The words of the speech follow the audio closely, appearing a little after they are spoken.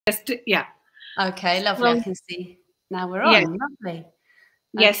Yeah. Okay, lovely. I can see now we're on. Yes. Lovely.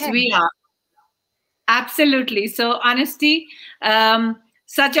 Yes, okay. we are. Absolutely. So, Honesty,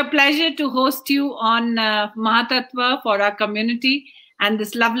 such a pleasure to host you on Mahatattva for our community, and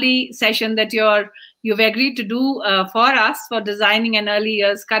this lovely session that you've agreed to do for us for designing an early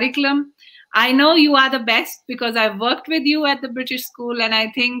years curriculum. I know you are the best because I've worked with you at the British School, and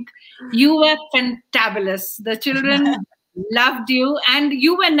I think you were fantabulous. The children loved you, and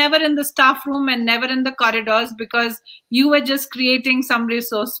you were never in the staff room and never in the corridors because you were just creating some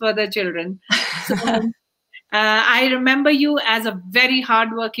resource for the children. So I remember you as a very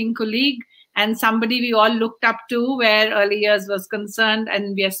hardworking colleague and somebody we all looked up to where early years was concerned,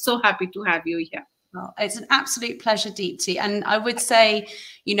 and we are so happy to have you here. Well, it's an absolute pleasure, Deepti. And I would say,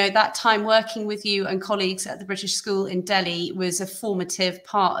 you know, that time working with you and colleagues at the British School in Delhi was a formative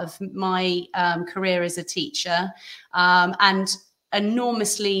part of my career as a teacher, and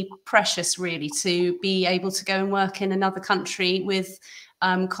enormously precious, really, to be able to go and work in another country with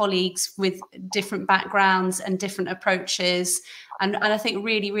colleagues with different backgrounds and different approaches. And I think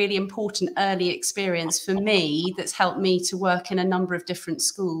really, really important early experience for me that's helped me to work in a number of different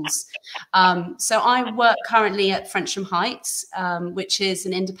schools. So I work currently at Frensham Heights, which is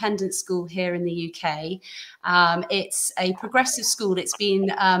an independent school here in the UK. It's a progressive school. It's been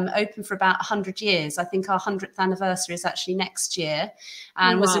open for about 100 years. I think our 100th anniversary is actually next year,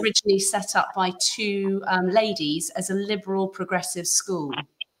 and was originally set up by two ladies as a liberal progressive school.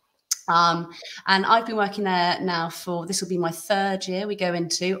 And I've been working there now for, this will be my 3rd year we go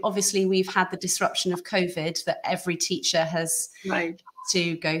into. Obviously, we've had the disruption of COVID that every teacher has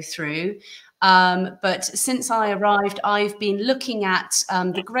to go through. But since I arrived, I've been looking at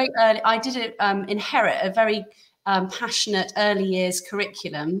the great early, I did inherit a very passionate early years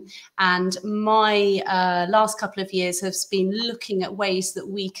curriculum, and my last couple of years has been looking at ways that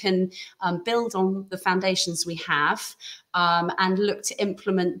we can build on the foundations we have, and look to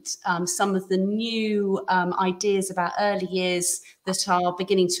implement some of the new ideas about early years that are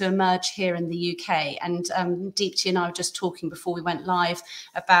beginning to emerge here in the UK. And Deepti and I were just talking before we went live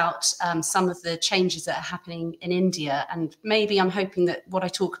about some of the changes that are happening in India. And maybe I'm hoping that what I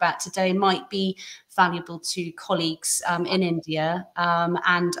talk about today might be valuable to colleagues in India.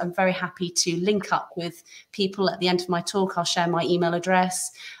 And I'm very happy to link up with people at the end of my talk. I'll share my email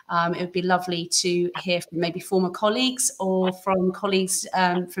address. It would be lovely to hear from maybe former colleagues or from colleagues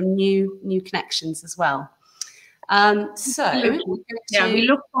from new connections as well. We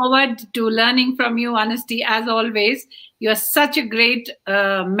look forward to learning from you, Honesty, as always. You're such a great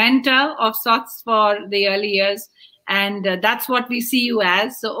mentor of sorts for the early years, and that's what we see you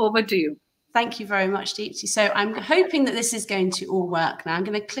as. So over to you. Thank you very much, Deepti. So I'm hoping that this is going to all work now. I'm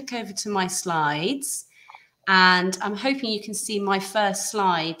going to click over to my slides, and I'm hoping you can see my first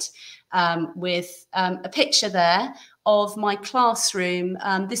slide with a picture there of my classroom.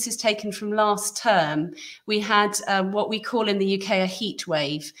 This is taken from last term. We had what we call in the UK a heat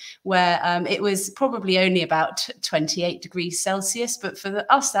wave, where it was probably only about 28 degrees Celsius, but for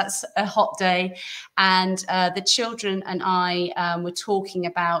us that's a hot day. And the children and I were talking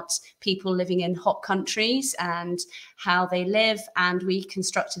about people living in hot countries and how they live, and we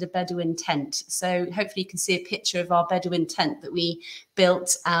constructed a Bedouin tent. So hopefully you can see a picture of our Bedouin tent that we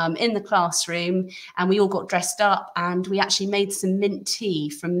built in the classroom, and we all got dressed up, and we actually made some mint tea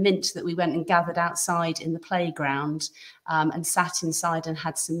from mint that we went and gathered outside in the playground, and sat inside and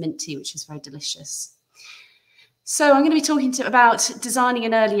had some mint tea, which was very delicious. So I'm going to be talking about designing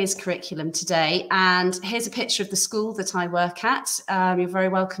an early years curriculum today, and here's a picture of the school that I work at. You're very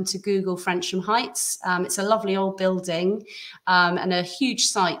welcome to Google Frensham Heights. It's a lovely old building and a huge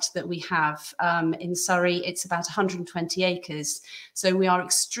site that we have in Surrey. It's about 120 acres. So we are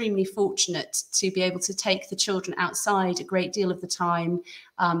extremely fortunate to be able to take the children outside a great deal of the time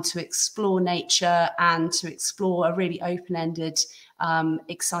to explore nature and to explore a really open-ended,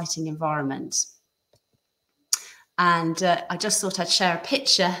 exciting environment. And I just thought I'd share a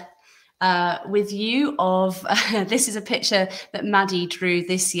picture with you of, this is a picture that Maddie drew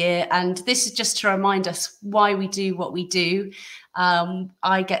this year. And this is just to remind us why we do what we do.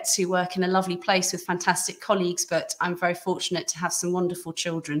 I get to work in a lovely place with fantastic colleagues, but I'm very fortunate to have some wonderful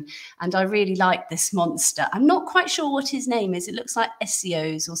children. And I really like this monster. I'm not quite sure what his name is. It looks like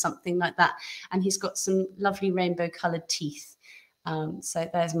Esios or something like that. And he's got some lovely rainbow coloured teeth. So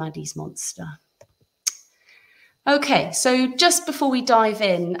there's Maddie's monster. Okay, so just before we dive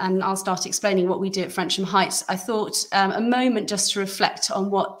in, and I'll start explaining what we do at Frensham Heights, I thought a moment just to reflect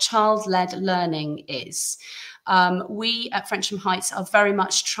on what child-led learning is. We at Frensham Heights are very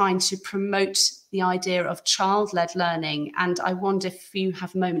much trying to promote the idea of child-led learning. And I wonder if you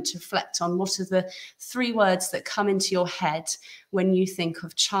have a moment to reflect on what are the 3 words that come into your head when you think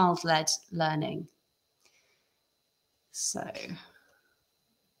of child-led learning. So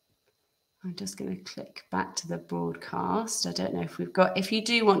I'm just going to click back to the broadcast. I don't know if we've got, if you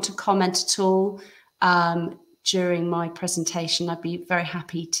do want to comment at all during my presentation, I'd be very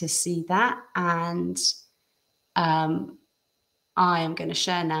happy to see that. And I am going to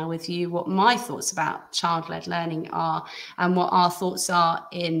share now with you what my thoughts about child-led learning are and what our thoughts are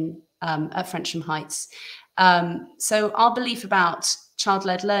in at Frensham Heights. So our belief about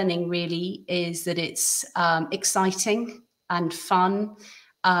child-led learning really is that it's exciting and fun.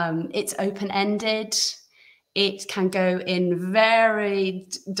 It's open-ended. It can go in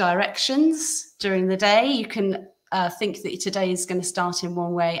varied directions during the day. You can think that today is going to start in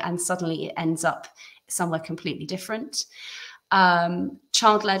one way and suddenly it ends up somewhere completely different.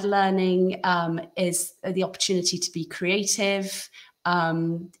 Child-led learning is the opportunity to be creative.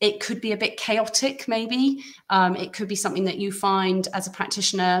 It could be a bit chaotic, maybe. It could be something that you find as a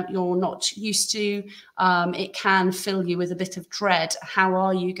practitioner you're not used to. It can fill you with a bit of dread. How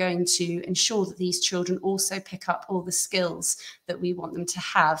are you going to ensure that these children also pick up all the skills that we want them to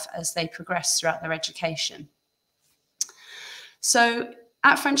have as they progress throughout their education? So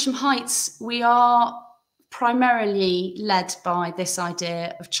at Frensham Heights, we are primarily led by this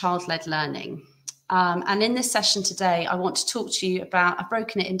idea of child-led learning. And in this session today, I want to talk to you about, I've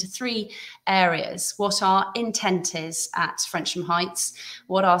broken it into 3 areas: what our intent is at Frensham Heights,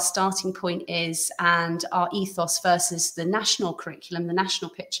 what our starting point is, and our ethos versus the national curriculum, the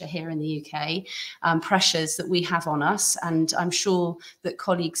national picture here in the UK, pressures that we have on us. And I'm sure that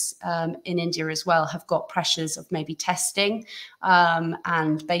colleagues in India as well have got pressures of maybe testing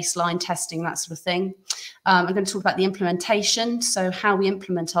and baseline testing, that sort of thing. I'm going to talk about the implementation, so how we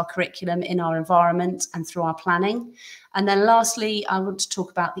implement our curriculum in our environment and through our planning. And then lastly, I want to talk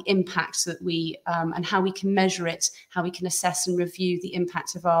about the impact that we and how we can measure it, how we can assess and review the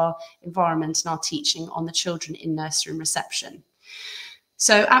impact of our environment and our teaching on the children in nursery and reception.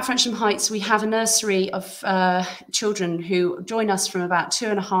 So at Frensham Heights, we have a nursery of children who join us from about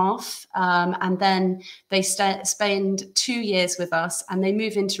 2.5, and then they spend 2 years with us and they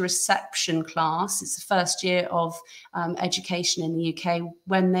move into reception class. It's the first year of education in the UK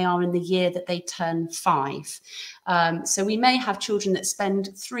when they are in the year that they turn 5. So we may have children that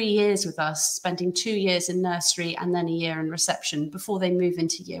spend 3 years with us, spending 2 years in nursery and then a year in reception before they move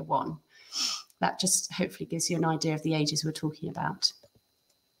into year 1. That just hopefully gives you an idea of the ages we're talking about.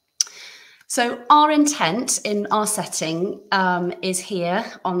 So our intent in our setting is here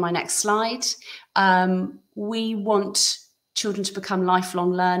on my next slide. We want children to become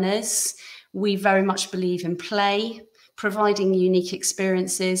lifelong learners. We very much believe in play, providing unique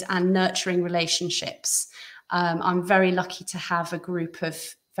experiences and nurturing relationships. I'm very lucky to have a group of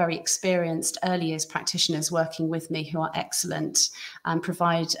very experienced early years practitioners working with me who are excellent and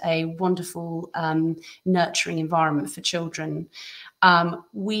provide a wonderful nurturing environment for children.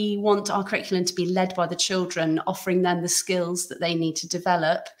 We want our curriculum to be led by the children, offering them the skills that they need to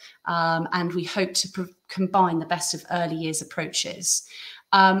develop, and we hope to combine the best of early years approaches.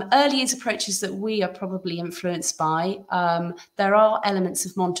 Early years approaches that we are probably influenced by, there are elements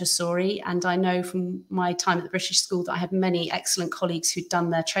of Montessori, and I know from my time at the British School that I had many excellent colleagues who'd done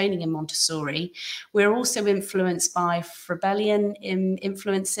their training in Montessori. We're also influenced by Froebelian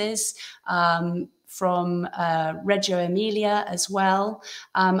influences, from Reggio Emilia as well.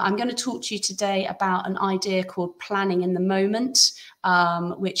 I'm going to talk to you today about an idea called planning in the moment,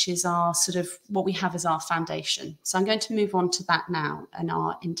 which is our sort of what we have as our foundation. So I'm going to move on to that now and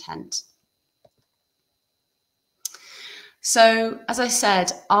our intent. So, as I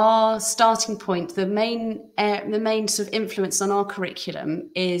said, our starting point, the main sort of influence on our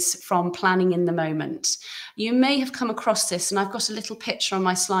curriculum is from planning in the moment. You may have come across this, and I've got a little picture on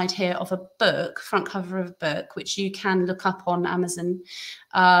my slide here of a book, front cover of a book, which you can look up on Amazon,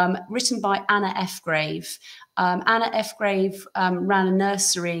 written by Anna F. Grave. Anna F. Grave ran a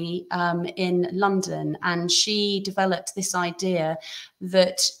nursery in London, and she developed this idea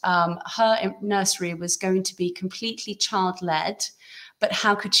that her nursery was going to be completely child-led, but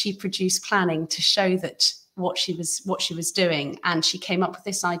how could she produce planning to show that what she was doing? And she came up with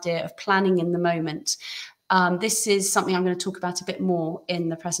this idea of planning in the moment. This is something I'm going to talk about a bit more in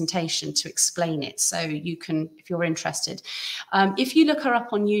the presentation to explain it, so you can, if you're interested. If you look her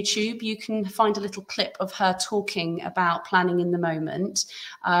up on YouTube, you can find a little clip of her talking about planning in the moment,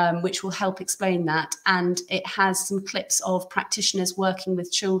 which will help explain that. And it has some clips of practitioners working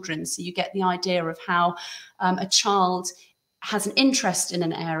with children, so you get the idea of how a child has an interest in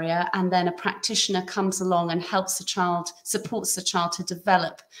an area, and then a practitioner comes along and helps the child, supports the child to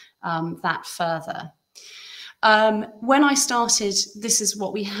develop that further. When I started, this is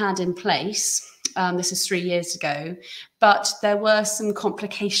what we had in place. This is 3 years ago, but there were some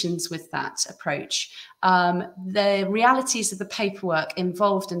complications with that approach. The realities of the paperwork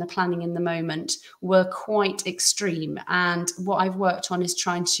involved in the planning in the moment were quite extreme. And what I've worked on is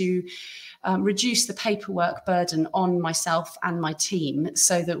trying to reduce the paperwork burden on myself and my team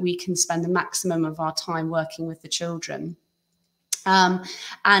so that we can spend the maximum of our time working with the children. And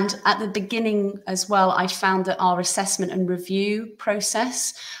at the beginning as well, I found that our assessment and review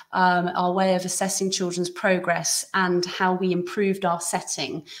process, our way of assessing children's progress and how we improved our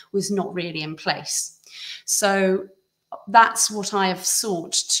setting was not really in place. So that's what I have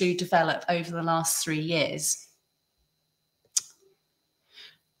sought to develop over the last 3 years.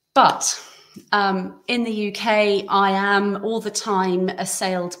 But in the UK, I am all the time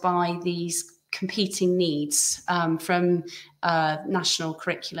assailed by these competing needs from national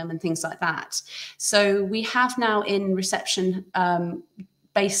curriculum and things like that. So we have now in reception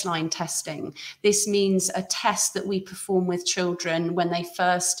baseline testing. This means a test that we perform with children when they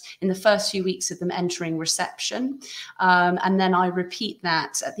in the first few weeks of them entering reception. And then I repeat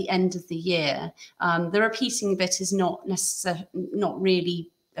that at the end of the year. The repeating bit is not really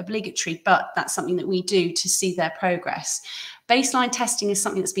obligatory, but that's something that we do to see their progress. Baseline testing is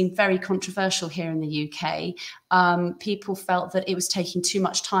something that's been very controversial here in the UK. People felt that it was taking too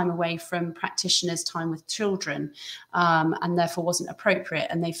much time away from practitioners' time with children, and therefore wasn't appropriate.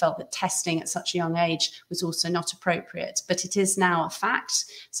 And they felt that testing at such a young age was also not appropriate. But it is now a fact,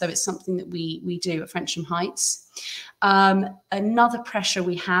 so it's something that we do at Frensham Heights. Another pressure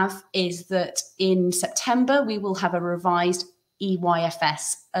we have is that in September we will have a revised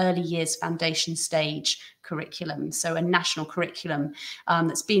EYFS, Early Years Foundation Stage curriculum, so a national curriculum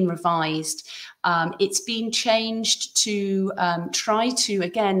that's been revised. It's been changed to try to,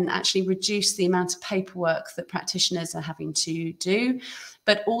 again, actually reduce the amount of paperwork that practitioners are having to do,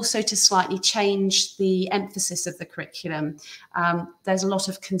 but also to slightly change the emphasis of the curriculum. There's a lot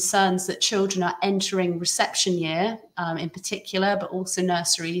of concerns that children are entering reception year in particular, but also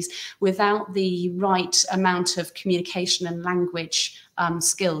nurseries, without the right amount of communication and language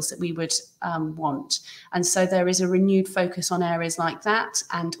skills that we would want. And so there is a renewed focus on areas like that,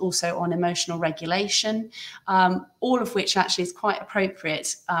 and also on emotional regulation, all of which actually is quite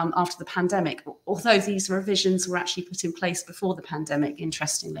appropriate after the pandemic, although these revisions were actually put in place before the pandemic,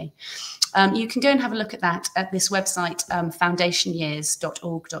 interestingly. You can go and have a look at that at this website,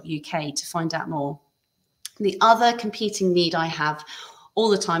 foundationyears.org.uk, to find out more. The other competing need I have all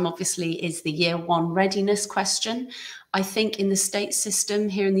the time, obviously, is the Year 1 readiness question. I think in the state system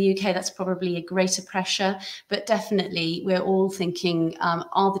here in the UK, that's probably a greater pressure, but definitely we're all thinking,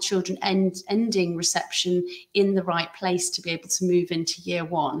 are the children ending reception in the right place to be able to move into Year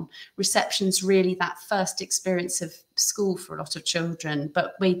 1? Reception's really that first experience of school for a lot of children,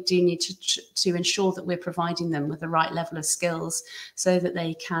 but we do need to ensure that we're providing them with the right level of skills so that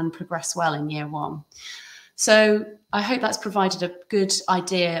they can progress well in Year 1. So I hope that's provided a good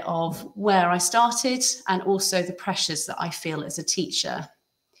idea of where I started and also the pressures that I feel as a teacher.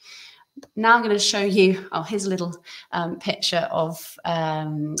 Now I'm going to show you, oh, here's a little picture of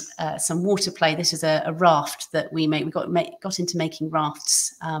some water play. This is a raft that we made. We got into making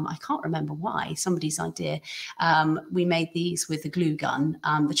rafts. I can't remember why, somebody's idea. We made these with a glue gun.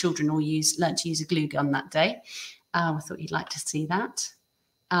 The children all learned to use a glue gun that day. I thought you'd like to see that.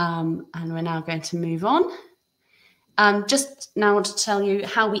 And we're now going to move on. Just now I want to tell you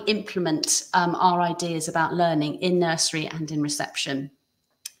how we implement our ideas about learning in nursery and in reception.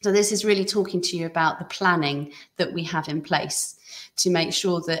 So this is really talking to you about the planning that we have in place to make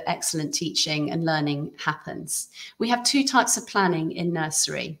sure that excellent teaching and learning happens. We have two types of planning in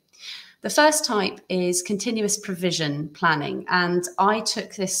nursery. The first type is continuous provision planning, and I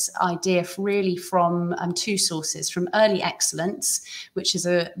took this idea really from two sources, from Early Excellence, which is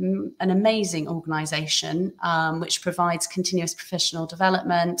an amazing organisation which provides continuous professional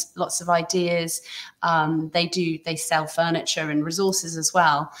development, lots of ideas. They sell furniture and resources as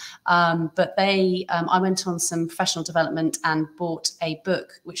well, but I went on some professional development and bought a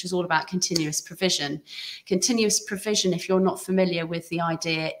book which is all about continuous provision. Continuous provision, if you're not familiar with the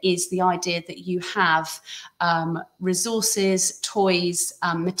idea, is the idea that you have resources, toys,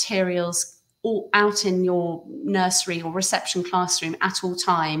 materials all out in your nursery or reception classroom at all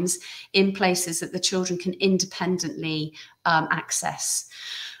times in places that the children can independently access.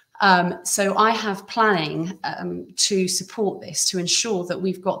 So I have planning to support this, to ensure that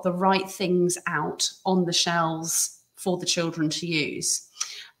we've got the right things out on the shelves for the children to use.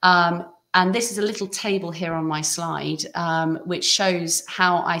 And this is a little table here on my slide, which shows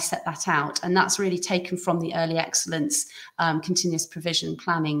how I set that out. And that's really taken from the Early Excellence Continuous Provision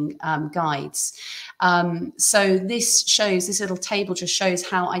Planning guides. So this little table just shows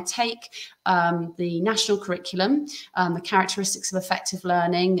how I take the national curriculum, the characteristics of effective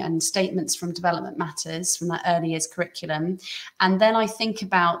learning and statements from development matters from that early years curriculum. And then I think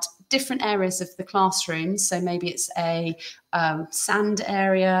about different areas of the classroom. So maybe it's a sand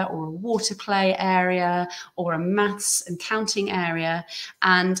area or a water play area or a maths and counting area.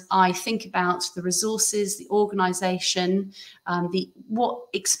 And I think about the resources, the organisation, what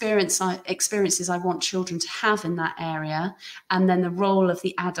experiences I want children to have in that area, and then the role of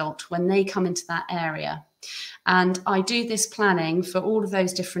the adult when they come into that area. And I do this planning for all of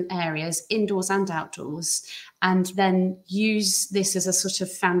those different areas, indoors and outdoors, and then use this as a sort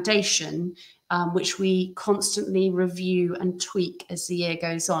of foundation which we constantly review and tweak as the year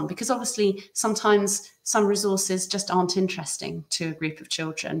goes on. Because obviously sometimes some resources just aren't interesting to a group of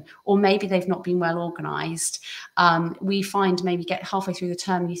children, or maybe they've not been well organised. We find maybe get halfway through the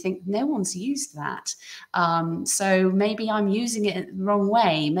term and you think, no one's used that. So maybe I'm using it the wrong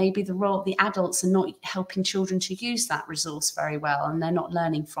way. Maybe the adults are not helping children to use that resource very well and they're not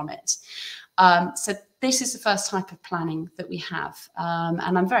learning from it. So this is the first type of planning that we have.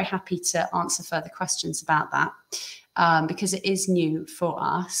 And I'm very happy to answer further questions about that because it is new for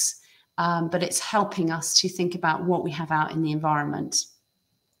us, but it's helping us to think about what we have out in the environment.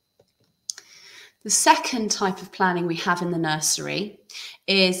 The second type of planning we have in the nursery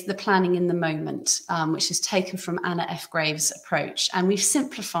is the planning in the moment, which is taken from Anna F. Graves' approach. And we've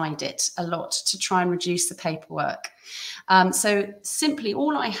simplified it a lot to try and reduce the paperwork. So simply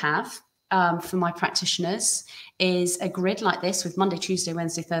all I have for my practitioners is a grid like this with Monday, Tuesday,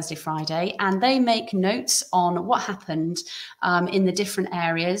 Wednesday, Thursday, Friday, and they make notes on what happened in the different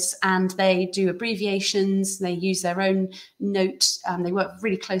areas, and they do abbreviations, they use their own note, they work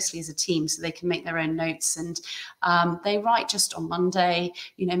really closely as a team so they can make their own notes, and they write just on Monday,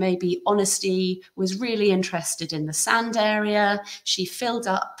 you know, maybe Honesty was really interested in the sand area, she filled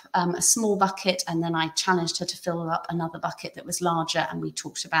up a small bucket, and then I challenged her to fill up another bucket that was larger, and we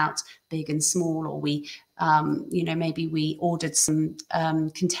talked about big and small, or we you know, maybe we ordered some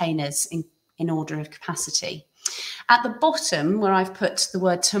containers in order of capacity. At the bottom, where I've put the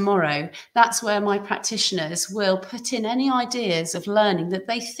word tomorrow, that's where my practitioners will put in any ideas of learning that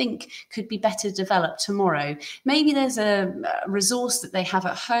they think could be better developed tomorrow. Maybe there's a resource that they have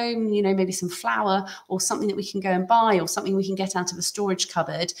at home, you know, maybe some flour or something that we can go and buy, or something we can get out of a storage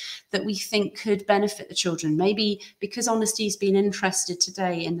cupboard that we think could benefit the children. Maybe because Honesty's been interested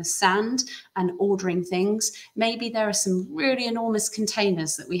today in the sand and ordering things, maybe there are some really enormous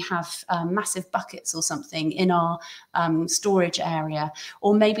containers that we have, massive buckets or something in our storage area,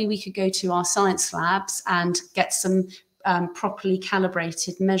 or maybe we could go to our science labs and get some properly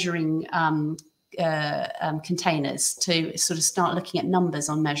calibrated measuring containers to sort of start looking at numbers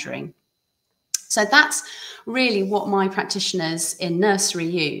on measuring. So that's really what my practitioners in nursery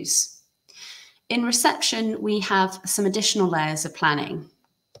use. In reception, we have some additional layers of planning.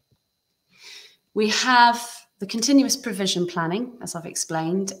 We have the continuous provision planning, as I've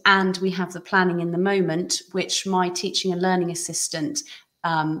explained, and we have the planning in the moment, which my teaching and learning assistant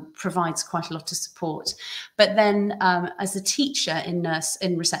provides quite a lot of support. But then as a teacher in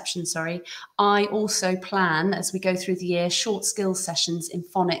reception, I also plan, as we go through the year, short skills sessions in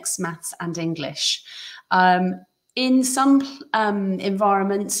phonics, maths and English. In some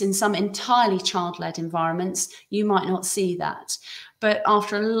environments, in some entirely child-led environments, you might not see that. But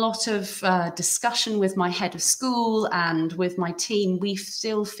after a lot of discussion with my head of school and with my team, we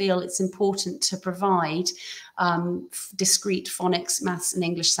still feel it's important to provide discrete phonics, maths and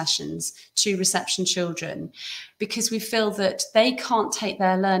English sessions to reception children, because we feel that they can't take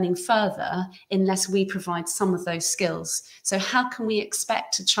their learning further unless we provide some of those skills. So how can we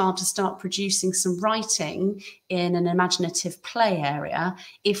expect a child to start producing some writing in an imaginative play area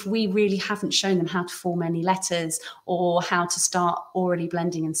if we really haven't shown them how to form any letters or how to start orally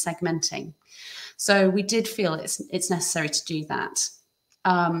blending and segmenting? So we did feel it's necessary to do that.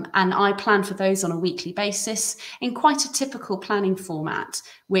 And I plan for those on a weekly basis in quite a typical planning format,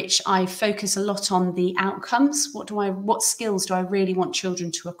 which I focus a lot on the outcomes. What skills do I really want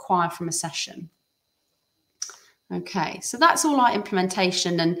children to acquire from a session? Okay, so that's all our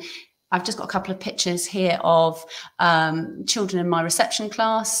implementation, and I've just got a couple of pictures here of children in my reception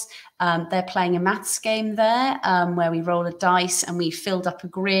class. They're playing a maths game there where we roll a dice and we filled up a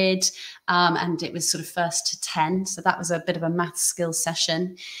grid, and it was sort of 1st to 10. So that was a bit of a maths skills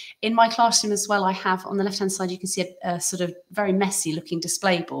session. In my classroom as well, I have on the left-hand side, you can see a sort of very messy looking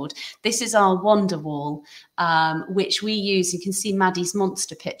display board. This is our Wonder Wall, which we use. You can see Maddie's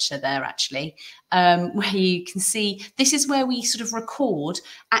monster picture there, actually, where you can see this is where we sort of record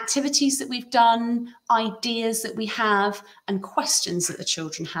activities that we've done, ideas that we have, and questions that the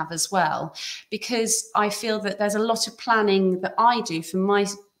children have as well. Because I feel that there's a lot of planning that I do for my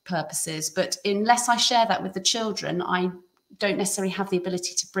purposes, but unless I share that with the children, I don't necessarily have the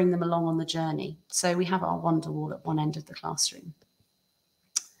ability to bring them along on the journey. So we have our Wonder Wall at one end of the classroom.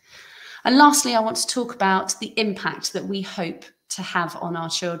 And lastly, I want to talk about the impact that we hope to have on our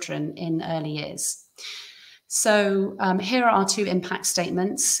children in early years. So here are our 2 impact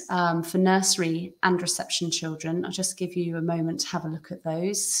statements for nursery and reception children. I'll just give you a moment to have a look at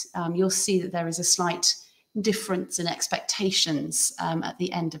those. You'll see that there is a slight difference in expectations at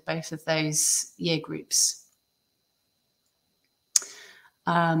the end of both of those year groups.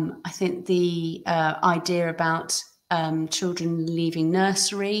 I think the idea about children leaving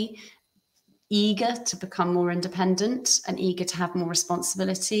nursery eager to become more independent and eager to have more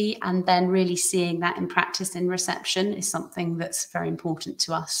responsibility, and then really seeing that in practice in reception is something that's very important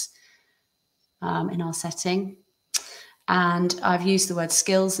to us in our setting. And I've used the word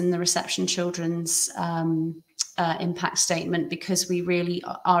skills in the reception children's impact statement because we really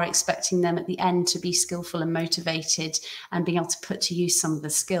are expecting them at the end to be skillful and motivated and being able to put to use some of the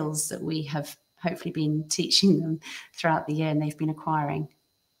skills that we have hopefully been teaching them throughout the year and they've been acquiring.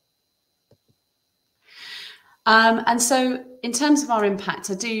 And so in terms of our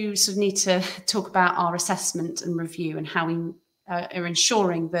impact, I do sort of need to talk about our assessment and review and how we are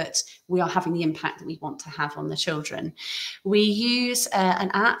ensuring that we are having the impact that we want to have on the children. We use an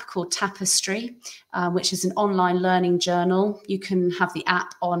app called Tapestry, which is an online learning journal. You can have the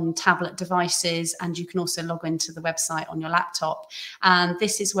app on tablet devices and you can also log into the website on your laptop. And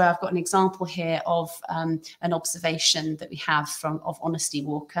this is where I've got an example here of an observation that we have of Honesty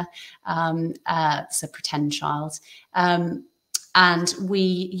Walker. It's a pretend child. And we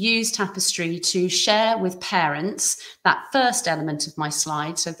use Tapestry to share with parents that first element of my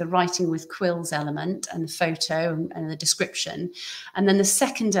slide, so the writing with quills element and the photo and the description. And then the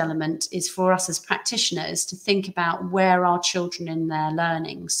second element is for us as practitioners to think about where are children in their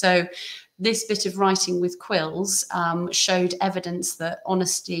learning. So this bit of writing with quills showed evidence that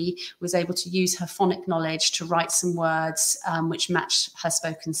Honesty was able to use her phonic knowledge to write some words which matched her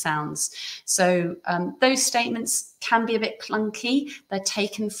spoken sounds. So those statements can be a bit clunky. They're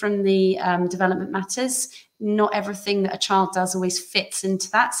taken from the development matters. Not everything that a child does always fits into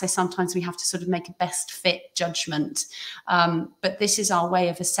that. So sometimes we have to sort of make a best fit judgment. But this is our way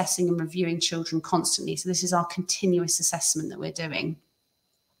of assessing and reviewing children constantly. So this is our continuous assessment that we're doing.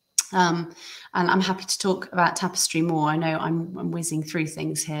 And I'm happy to talk about Tapestry more. I know I'm whizzing through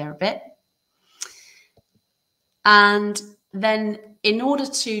things here a bit. And then in order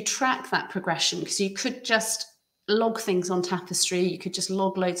to track that progression, because you could just log things on Tapestry, you could just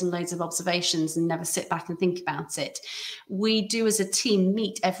log loads and loads of observations and never sit back and think about it. We do as a team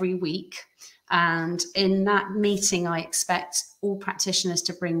meet every week. And in that meeting, I expect all practitioners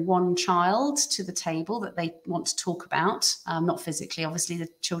to bring one child to the table that they want to talk about, not physically, obviously the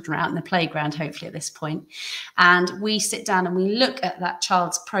children are out in the playground, hopefully at this point. And we sit down and we look at that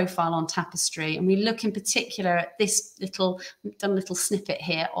child's profile on Tapestry. And we look in particular at this little snippet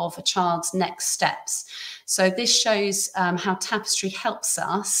here of a child's next steps. So this shows how Tapestry helps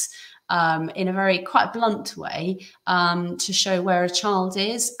us in a very quite blunt way to show where a child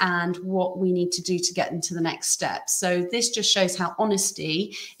is and what we need to do to get them to the next step. So this just shows how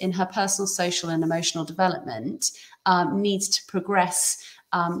Honesty in her personal, social and emotional development needs to progress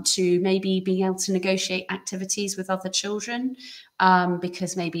to maybe being able to negotiate activities with other children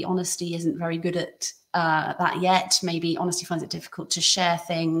because maybe Honesty isn't very good at that yet. Maybe Honesty finds it difficult to share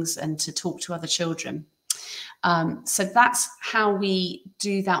things and to talk to other children. So that's how we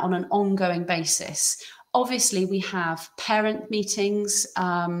do that on an ongoing basis. Obviously, we have parent meetings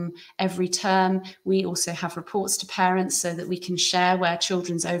every term. We also have reports to parents so that we can share where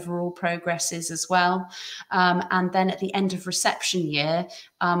children's overall progress is as well. And then at the end of reception year,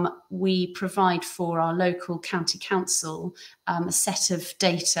 we provide for our local county council a set of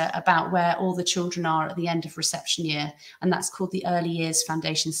data about where all the children are at the end of reception year. And that's called the Early Years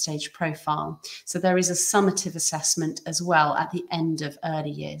Foundation Stage Profile. So there is a summative assessment as well at the end of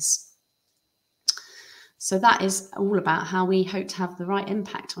early years. So that is all about how we hope to have the right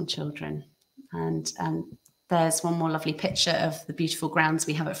impact on children. And there's one more lovely picture of the beautiful grounds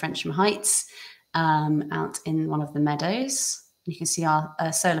we have at Frensham Heights out in one of the meadows. You can see our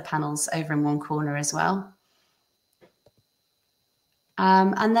solar panels over in one corner as well.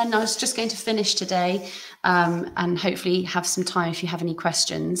 And then I was just going to finish today and hopefully have some time if you have any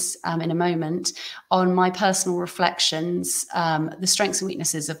questions in a moment on my personal reflections, the strengths and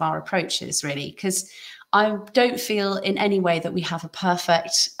weaknesses of our approaches, really, because I don't feel in any way that we have a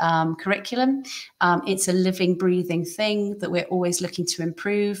perfect curriculum. It's a living, breathing thing that we're always looking to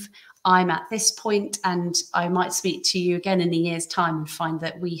improve. I'm at this point, and I might speak to you again in a year's time and find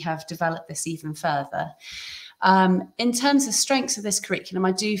that we have developed this even further. In terms of strengths of this curriculum,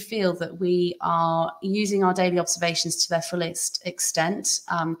 I do feel that we are using our daily observations to their fullest extent.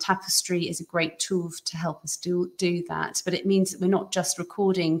 Tapestry is a great tool to help us do that, but it means that we're not just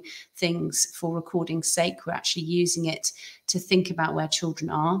recording things for recording's sake. We're actually using it to think about where children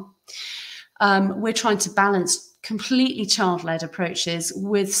are. We're trying to balance completely child-led approaches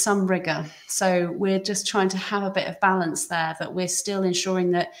with some rigor. So we're just trying to have a bit of balance there, that we're still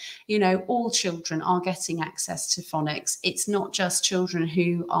ensuring that, you know, all children are getting access to phonics. It's not just children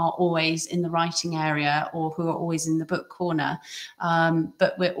who are always in the writing area or who are always in the book corner,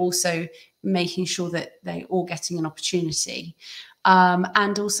 but we're also making sure that they're all getting an opportunity.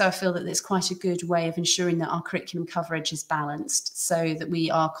 And also I feel that it's quite a good way of ensuring that our curriculum coverage is balanced, so that we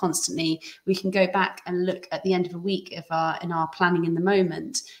are constantly, we can go back and look at the end of a week in our planning in the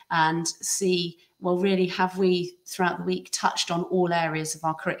moment and see, well, really, have we throughout the week touched on all areas of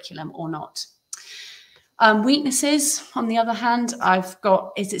our curriculum or not? Weaknesses, on the other hand, I've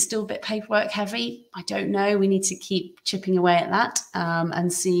got, is it still a bit paperwork heavy? I don't know. We need to keep chipping away at that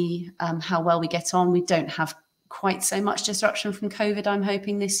and see how well we get on. We don't have quite so much disruption from COVID, I'm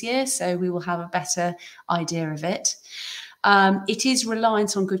hoping, this year, so we will have a better idea of it. It is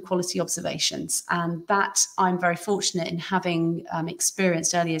reliant on good quality observations, and that I'm very fortunate in having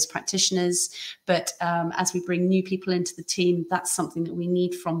experienced early years practitioners, but as we bring new people into the team, that's something that we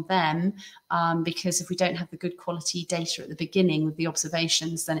need from them, because if we don't have the good quality data at the beginning with the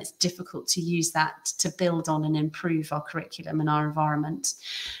observations, then it's difficult to use that to build on and improve our curriculum and our environment.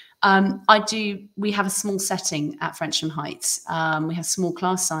 We have a small setting at Frensham Heights. We have small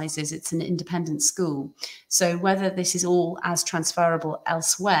class sizes. It's an independent school. So whether this is all as transferable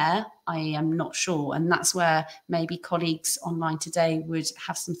elsewhere, I am not sure. And that's where maybe colleagues online today would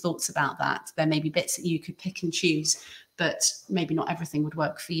have some thoughts about that. There may be bits that you could pick and choose, but maybe not everything would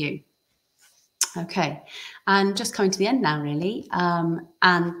work for you. Okay, and just coming to the end now, really.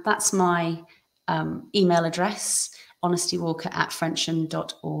 And that's my email address,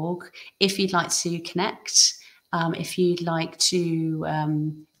 honestywalker@frensham.org. If you'd like to connect, if you'd like to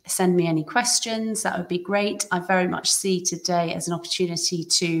send me any questions, that would be great. I very much see today as an opportunity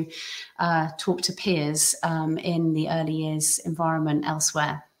to talk to peers in the early years environment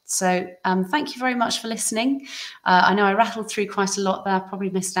elsewhere. So thank you very much for listening. I know I rattled through quite a lot there, probably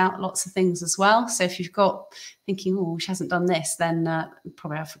missed out lots of things as well. So if you've got thinking, oh, she hasn't done this, then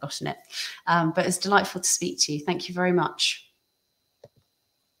probably I've forgotten it. But it's delightful to speak to you. Thank you very much.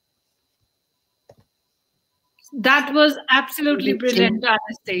 That was absolutely brilliant,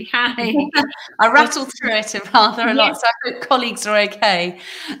 Honesty. Hi. I rattled through it rather a lot, so I hope colleagues are okay.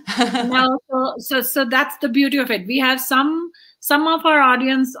 No, so that's the beauty of it. We have some of our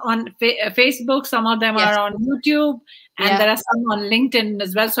audience on Facebook, some of them are on YouTube, and there are some on LinkedIn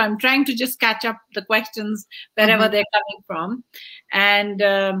as well. So I'm trying to just catch up the questions wherever they're coming from. And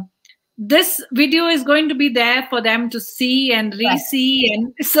this video is going to be there for them to see and re-see,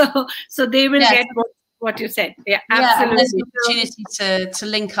 and so they will get what you said. Yeah, absolutely. There's an opportunity to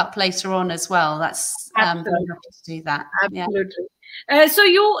link up later on as well. That's very happy to do that. Absolutely. So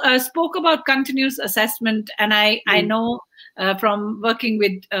you spoke about continuous assessment, and I know from working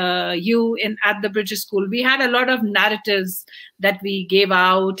with you at the British School, we had a lot of narratives that we gave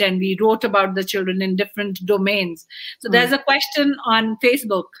out, and we wrote about the children in different domains. So there's a question on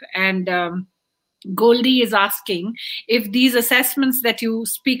Facebook, and Goldie is asking if these assessments that you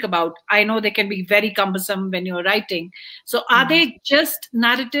speak about, I know they can be very cumbersome when you're writing. So are they just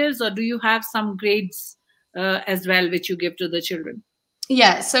narratives, or do you have some grades as well, which you give to the children?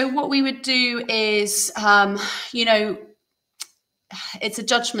 Yeah, so what we would do is, you know, it's a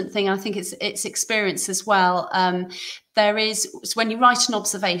judgment thing. I think it's experience as well. There is, so when you write an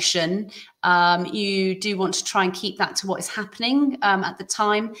observation, you do want to try and keep that to what is happening at the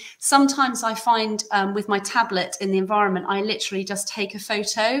time. Sometimes I find with my tablet in the environment, I literally just take a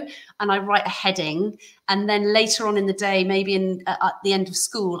photo and I write a heading. And then later on in the day, maybe at the end of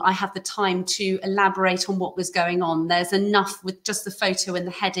school, I have the time to elaborate on what was going on. There's enough with just the photo and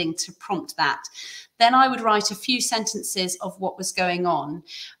the heading to prompt that. Then I would write a few sentences of what was going on.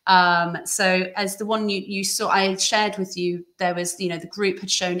 So as the one you saw, I shared with you, there was, you know, the group had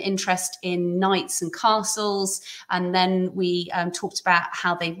shown interest in knights and castles. And then we talked about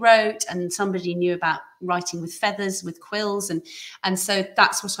how they wrote, and somebody knew about writing with feathers, with quills. And so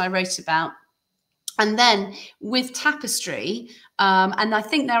that's what I wrote about. And then with Tapestry, and I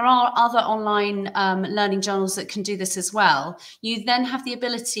think there are other online learning journals that can do this as well, you then have the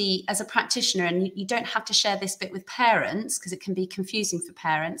ability as a practitioner, and you don't have to share this bit with parents because it can be confusing for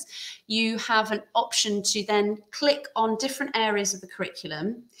parents. You have an option to then click on different areas of the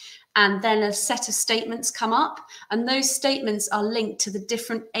curriculum, and then a set of statements come up, and those statements are linked to the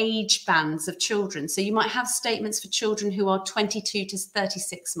different age bands of children. So you might have statements for children who are 22 to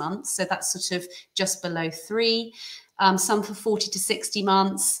 36 months. So that's sort of just below 3, some for 40 to 60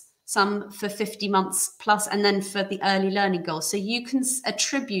 months, some for 50 months plus, and then for the early learning goals. So you can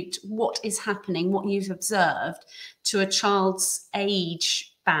attribute what is happening, what you've observed, to a child's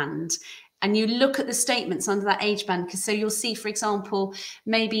age band. And you look at the statements under that age band, because so you'll see, for example,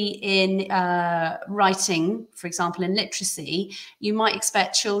 maybe in writing, for example, in literacy, you might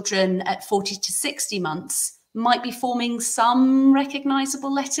expect children at 40 to 60 months might be forming some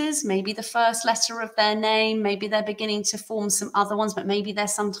recognizable letters, maybe the first letter of their name, maybe they're beginning to form some other ones, but maybe they're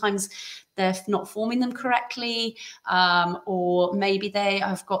not forming them correctly, or maybe they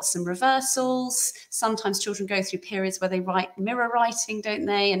have got some reversals. Sometimes children go through periods where they write mirror writing, don't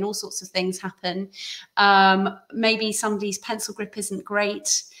they? And all sorts of things happen. Maybe somebody's pencil grip isn't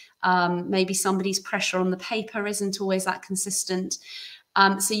great. Maybe somebody's pressure on the paper isn't always that consistent.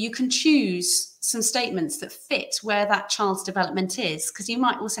 So you can choose some statements that fit where that child's development is, because you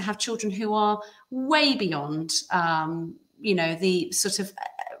might also have children who are way beyond, you know, the sort of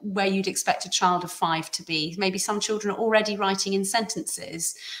where you'd expect a child of 5 to be. Maybe some children are already writing in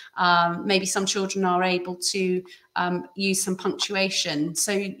sentences. Maybe some children are able to use some punctuation.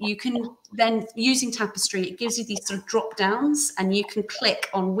 So you can then, using Tapestry, it gives you these sort of drop downs, and you can click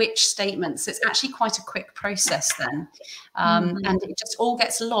on which statements. So it's actually quite a quick process then. And it just all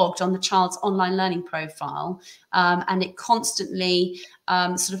gets logged on the child's online learning profile, and it constantly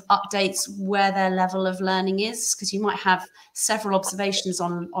sort of updates where their level of learning is, because you might have several observations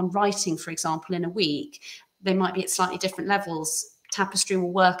on writing, for example, in a week. They might be at slightly different levels. Tapestry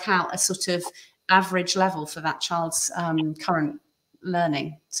will work out a sort of average level for that child's current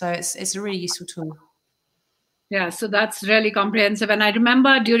learning. So it's a really useful tool. Yeah, so that's really comprehensive. And I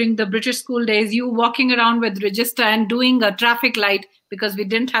remember during the British school days, you walking around with register and doing a traffic light, because we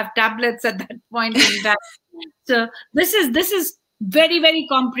didn't have tablets at that point in time. So this is very, very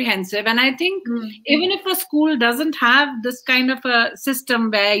comprehensive. And I think even if a school doesn't have this kind of a system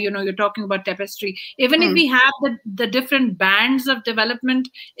where, you know, you're talking about Tapestry, even if we have the different bands of development,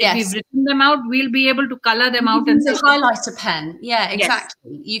 if we've written them out, we'll be able to color them out. And the highlighter pen. Yeah,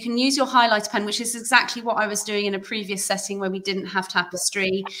 exactly. Yes. You can use your highlighter pen, which is exactly what I was doing in a previous setting where we didn't have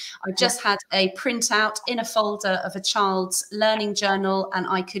Tapestry. I just had a printout in a folder of a child's learning journal, and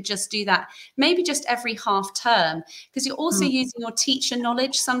I could just do that maybe just every half term, because you're also using your teacher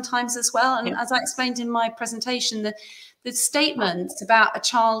knowledge sometimes as well. And as I explained in my presentation, the statements about a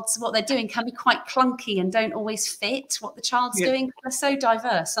child's, what they're doing, can be quite clunky and don't always fit what the child's doing. They're so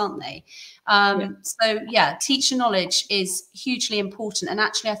diverse, aren't they? So yeah, teacher knowledge is hugely important. And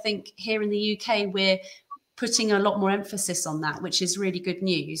actually, I think here in the UK, we're putting a lot more emphasis on that, which is really good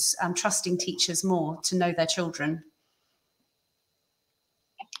news. Trusting teachers more to know their children.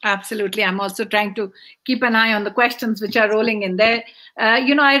 Absolutely. I'm also trying to keep an eye on the questions which are rolling in there.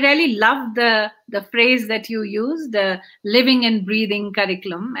 You know, I really love the phrase that you use, the living and breathing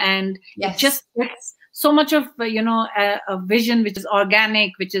curriculum. And it just gets so much of, you know, a vision which is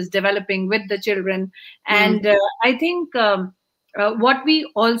organic, which is developing with the children. And I think what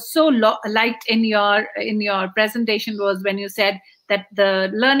we also liked in your presentation was when you said that the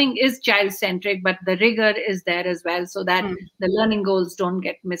learning is child-centric, but the rigor is there as well, so that the learning goals don't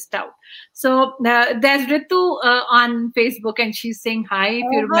get missed out. So there's Ritu on Facebook, and she's saying hi, if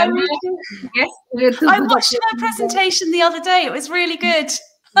you remember. Hi, Ritu. Yes, Ritu. I watched her presentation the other day. It was really good.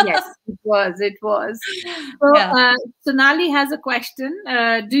 Yes, it was. It was. So, Yeah. Sonali has a question.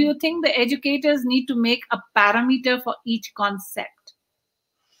 Do you think the educators need to make a parameter for each concept?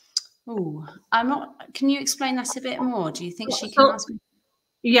 Oh, I'm not. Can you explain that a bit more? Do you think she can So, answer?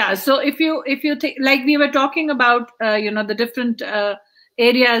 yeah. So, if you think, like we were talking about, the different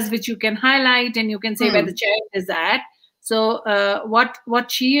areas which you can highlight and you can say where the child is at. So,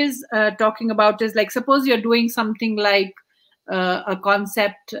 what she is talking about is, like, suppose you're doing something like a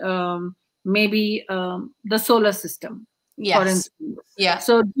concept, maybe the solar system, for Yes. instance. Yeah.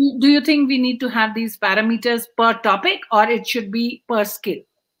 So do you think we need to have these parameters per topic, or it should be per skill?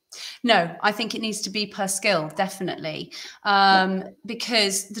 No, I think it needs to be per skill, definitely.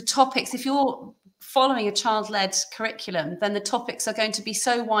 Because the topics, if you're following a child-led curriculum, then the topics are going to be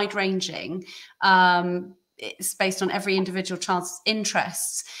so wide-ranging. It's based on every individual child's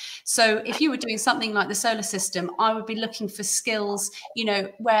interests. So if you were doing something like the solar system, I would be looking for skills,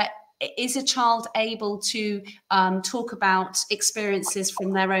 where is a child able to talk about experiences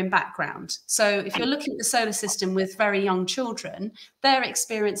from their own background? So if you're looking at the solar system with very young children, their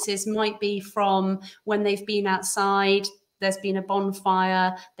experiences might be from when they've been outside, there's been a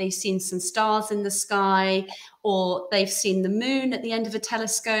bonfire, they've seen some stars in the sky, or they've seen the moon at the end of a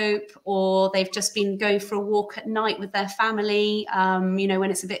telescope, or they've just been going for a walk at night with their family, when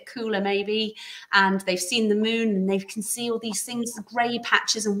it's a bit cooler maybe, and they've seen the moon and they can see all these things, the grey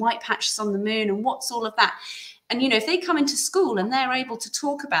patches and white patches on the moon, and what's all of that. And, if they come into school and they're able to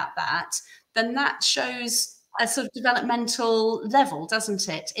talk about that, then that shows a sort of developmental level, doesn't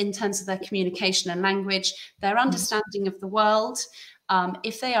it, in terms of their communication and language, their understanding of the world.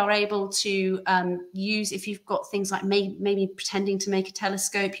 If they are able to use, if you've got things like maybe pretending to make a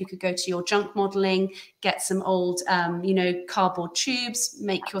telescope, you could go to your junk modeling, get some old, cardboard tubes,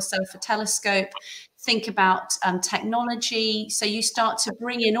 make yourself a telescope, think about technology. So you start to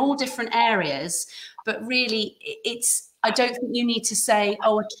bring in all different areas, but really I don't think you need to say,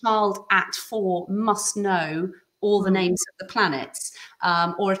 oh, a child at 4 must know all the names of the planets,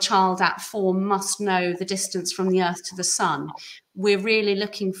 or a child at 4 must know the distance from the Earth to the sun. We're really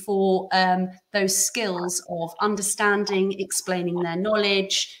looking for those skills of understanding, explaining their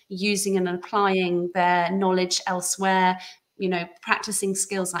knowledge, using and applying their knowledge elsewhere, practicing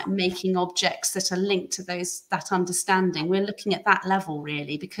skills like making objects that are linked to that understanding. We're looking at that level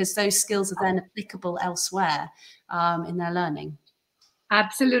really, because those skills are then applicable elsewhere in their learning.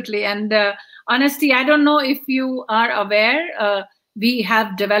 Absolutely. And honestly, I don't know if you are aware, we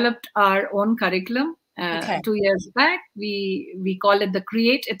have developed our own curriculum 2 years back. We call it the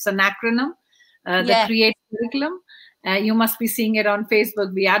CREATE. It's an acronym, the CREATE curriculum. You must be seeing it on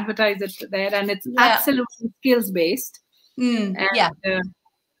Facebook. We advertise it there, and it's absolutely skills-based.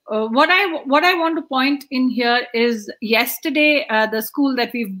 What I want to point in here is yesterday, the school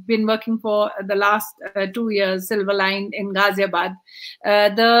that we've been working for the last 2 years, Silver Line in Ghaziabad,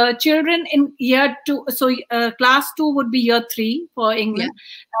 the children in year 2, so class 2 would be year 3 for England.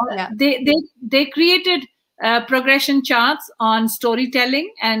 They created progression charts on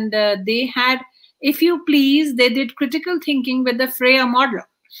storytelling, and they had, if you please, they did critical thinking with the Freya model.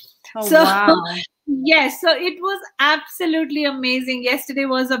 Wow. Yes, so it was absolutely amazing. Yesterday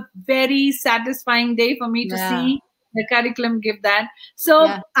was a very satisfying day for me to see the curriculum give that. So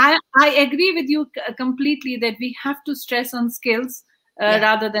I agree with you completely that we have to stress on skills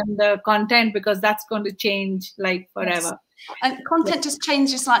rather than the content, because that's going to change like forever. And content just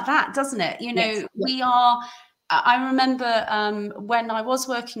changes like that, doesn't it? We are... I remember when I was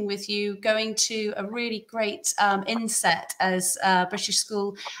working with you, going to a really great inset as a British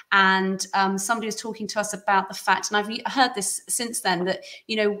school, and somebody was talking to us about the fact, and I've heard this since then, that,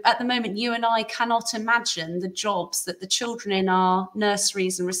 at the moment, you and I cannot imagine the jobs that the children in our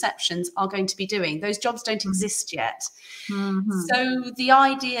nurseries and receptions are going to be doing. Those jobs don't exist yet. So the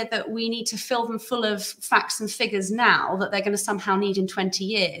idea that we need to fill them full of facts and figures now that they're going to somehow need in 20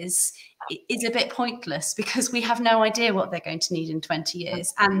 years is a bit pointless, because we have no idea what they're going to need in 20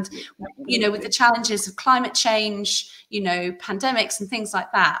 years. And, with the challenges of climate change, pandemics and things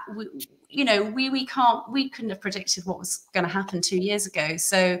like that, we couldn't have predicted what was going to happen 2 years ago.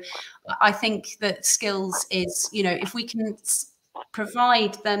 So I think that skills is, if we can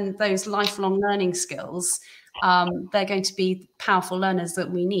provide them those lifelong learning skills, they're going to be powerful learners that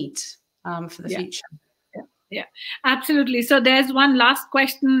we need for the future. Yeah, absolutely. So there's one last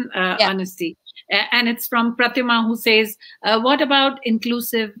question, Honesty, and it's from Pratima, who says, what about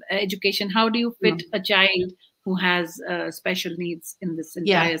inclusive education? How do you fit a child who has special needs in this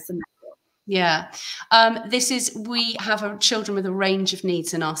entire scenario? We have children with a range of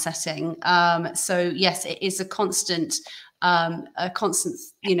needs in our setting. So yes, it is a constant a constant,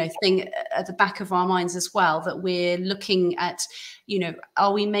 thing at the back of our minds as well, that we're looking at,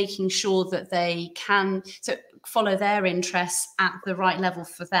 are we making sure that they can follow their interests at the right level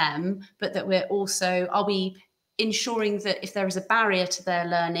for them, but that are we ensuring that if there is a barrier to their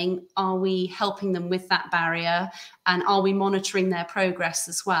learning, are we helping them with that barrier, and are we monitoring their progress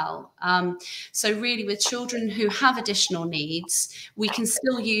as well? So really, with children who have additional needs, we can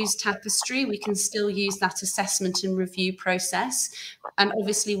still use Tapestry, we can still use that assessment and review process. And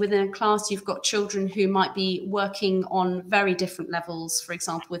obviously within a class, you've got children who might be working on very different levels, for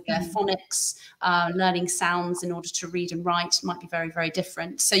example, with their phonics, learning sounds in order to read and write might be very, very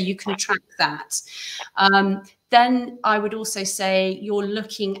different. So you can track that. Then I would also say you're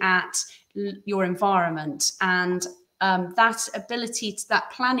looking at your environment, and that ability to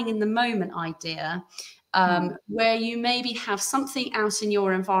that planning in the moment idea, where you maybe have something out in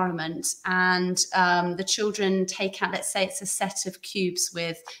your environment, and the children take out, let's say it's a set of cubes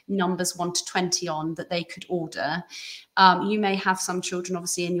with numbers 1 to 20 on that they could order. You may have some children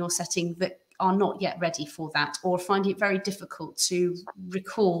obviously in your setting that are not yet ready for that, or find it very difficult to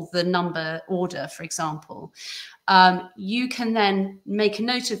recall the number order, for example. You can then make a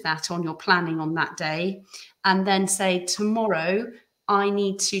note of that on your planning on that day, and then say, tomorrow I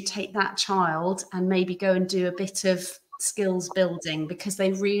need to take that child and maybe go and do a bit of skills building, because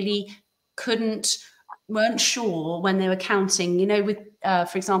they really weren't sure when they were counting, with,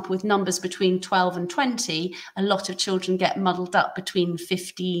 for example, with numbers between 12 and 20, a lot of children get muddled up between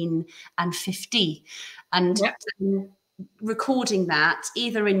 15 and 50. And recording that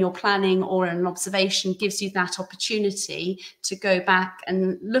either in your planning or in an observation gives you that opportunity to go back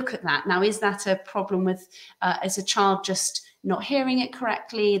and look at that. Now, is that a problem with, as a child just not hearing it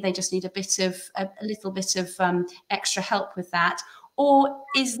correctly? They just need a little bit of extra help with that. Or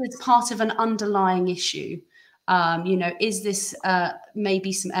is this part of an underlying issue? Is this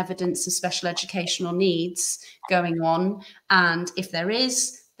maybe some evidence of special educational needs going on? And if there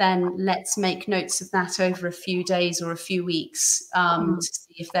is, then let's make notes of that over a few days or a few weeks to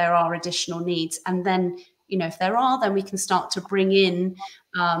see if there are additional needs. And then, if there are, then we can start to bring in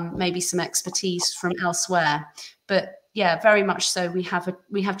maybe some expertise from elsewhere. But yeah, very much so. We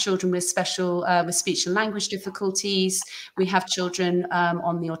have children with special with speech and language difficulties. We have children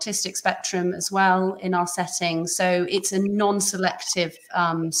on the autistic spectrum as well in our setting. So it's a non-selective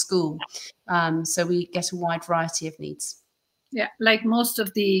school. So we get a wide variety of needs. Yeah, like most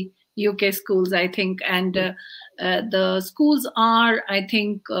of the UK schools, I think, and the schools are, I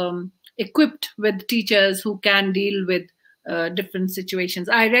think, equipped with teachers who can deal with different situations.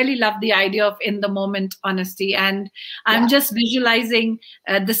 I really love the idea of in the moment honesty, and I'm just visualizing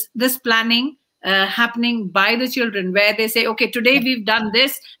this planning happening by the children, where they say, okay, today we've done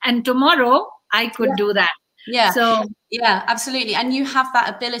this and tomorrow I could do that. Yeah. So yeah, absolutely. And you have that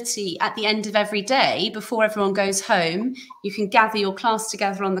ability at the end of every day, before everyone goes home, you can gather your class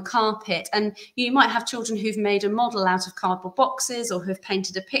together on the carpet, and you might have children who've made a model out of cardboard boxes or who've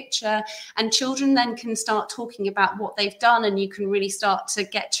painted a picture, and children then can start talking about what they've done, and you can really start to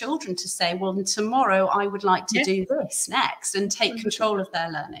get children to say, well, tomorrow I would like to do this next, and take control of their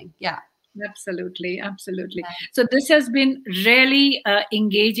learning. Yeah. Absolutely, absolutely. So this has been really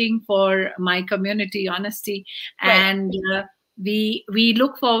engaging for my community, Honesty, and we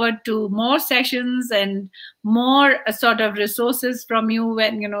look forward to more sessions and more sort of resources from you,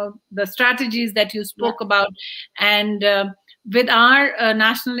 when the strategies that you spoke about, and with our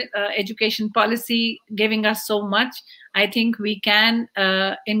national education policy giving us so much, I think we can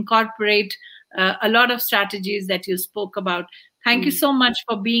incorporate a lot of strategies that you spoke about. Thank you so much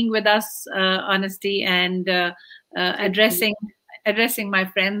for being with us, Honesty, and addressing my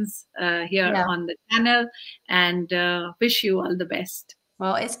friends here on the channel, and wish you all the best.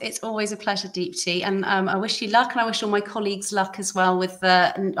 Well, it's always a pleasure, Deepti, and I wish you luck, and I wish all my colleagues luck as well with,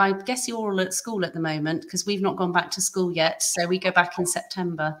 and I guess you're all at school at the moment, because we've not gone back to school yet, so we go back in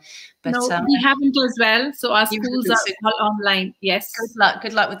September. But no, we haven't as well, so our schools are all online. Yes.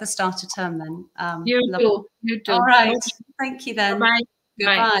 Good luck with the start of term then. You too. All right. Thank you then. Bye.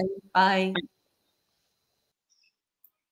 Goodbye. Bye.